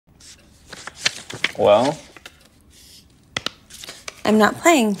Well? I'm not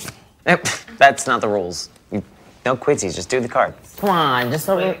playing. That's not the rules. No quidsies, just do the card. Come on, just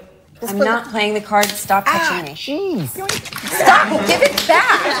let me... I'm not playing the card. Stop touching me. Jeez. Stop! Give it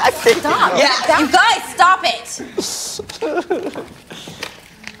back! Stop! Yeah. You guys, stop it!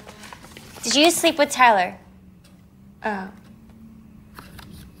 Did you sleep with Tyler? Oh.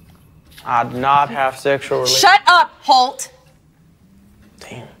 I did not have sexual relations. Shut up, Holt!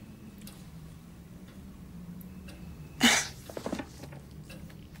 Damn.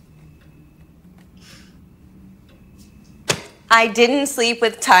 I didn't sleep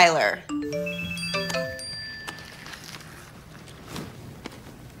with Tyler.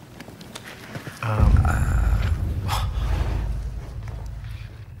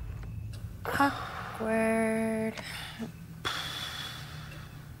 Awkward.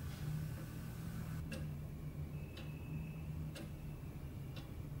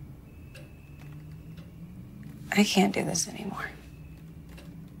 I can't do this anymore.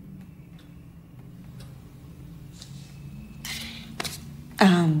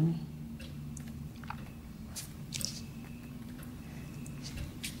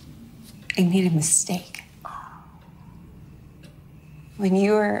 I made a mistake. When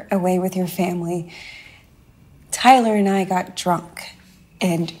you were away with your family, Tyler and I got drunk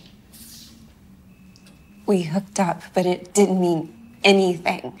and we hooked up, but it didn't mean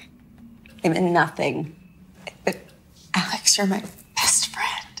anything. It meant nothing. But Alex, you're my best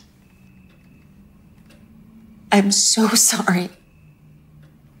friend. I'm so sorry.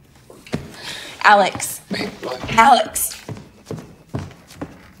 Alex. Alex.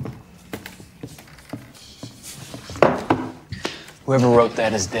 Whoever wrote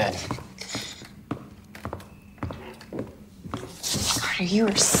that is dead. Carter, you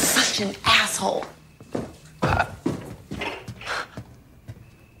are such an asshole.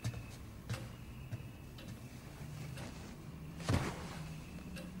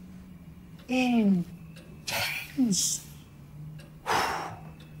 Intense.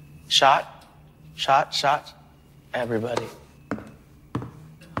 Shot. Everybody.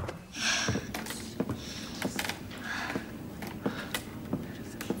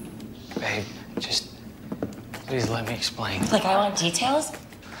 Babe, just please let me explain. Like, I want details?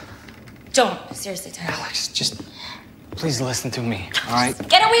 Don't. Seriously, Tyler. Alex, just please listen to me, all right?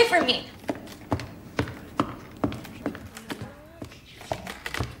 Get away from me!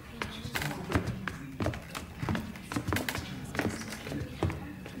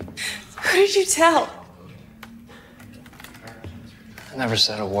 Who did you tell? I never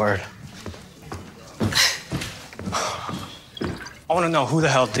said a word. I want to know who the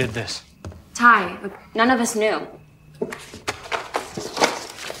hell did this. Ty, look, none of us knew.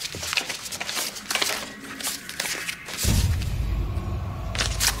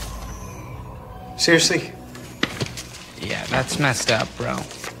 Seriously? Yeah, that's messed up, bro.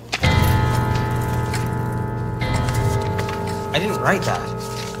 I didn't write that.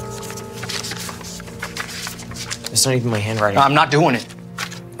 It's not even my handwriting. No, I'm not doing it.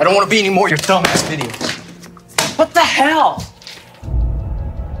 I don't want to be any more your dumbass videos. What the hell?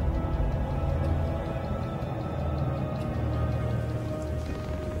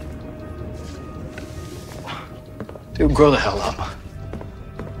 Dude, grow the hell up.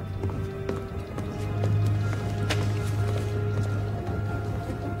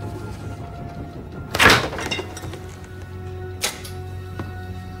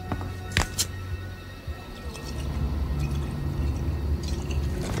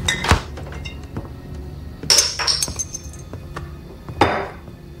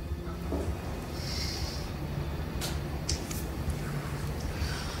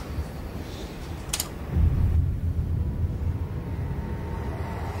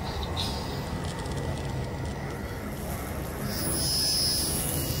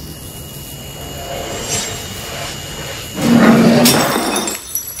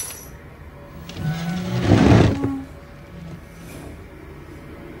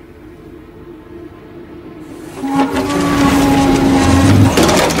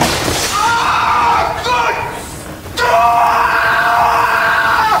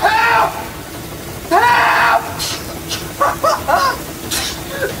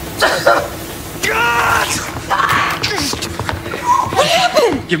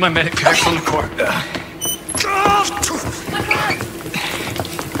 Give my medic back on the court.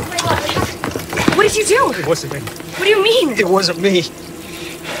 What did you do? It wasn't me. What do you mean? It wasn't me.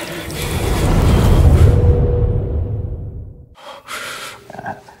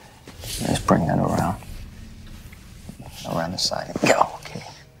 Just bring that around. Around the side. Go, okay.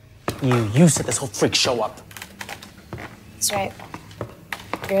 You set this whole freak show up. That's right.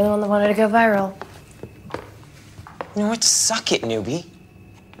 You're the one that wanted to go viral. You know what? Suck it, newbie.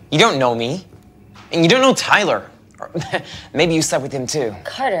 You don't know me. And you don't know Tyler. Or maybe you slept with him too.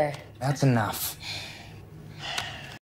 Carter. That's enough.